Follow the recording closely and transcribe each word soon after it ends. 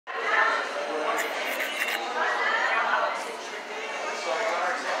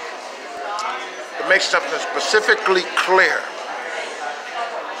make something specifically clear.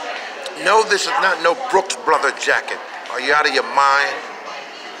 No, this is not no Brooks Brother jacket. Are you out of your mind?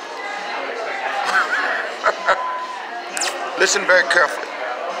 Listen very carefully.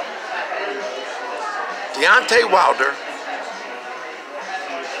 Deontay Wilder,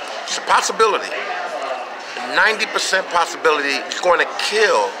 it's a possibility, 90% possibility he's going to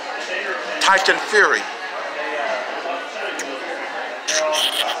kill Tyson Fury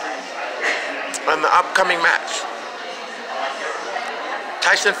in the upcoming match.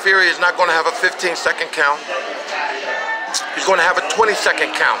 Tyson Fury is not going to have a 15-second count. He's going to have a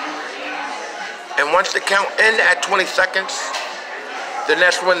 20-second count. And once the count ends at 20 seconds, then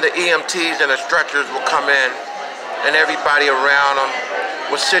that's when the EMTs and the stretchers will come in and everybody around them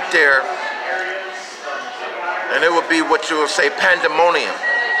will sit there and it will be what you will say pandemonium.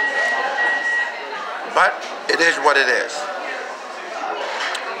 But it is what it is.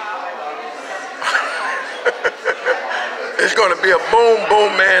 It's going to be a boom,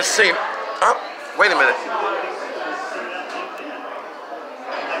 boom, man scene. Oh, wait a minute.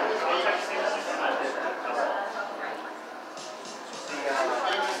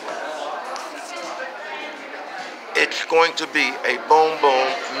 It's going to be a boom, boom,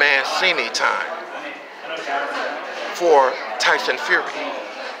 Mancini time for Tyson Fury.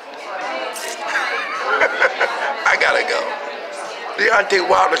 I gotta go. Deontay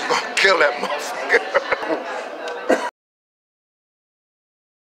Wilder's gonna kill that motherfucker.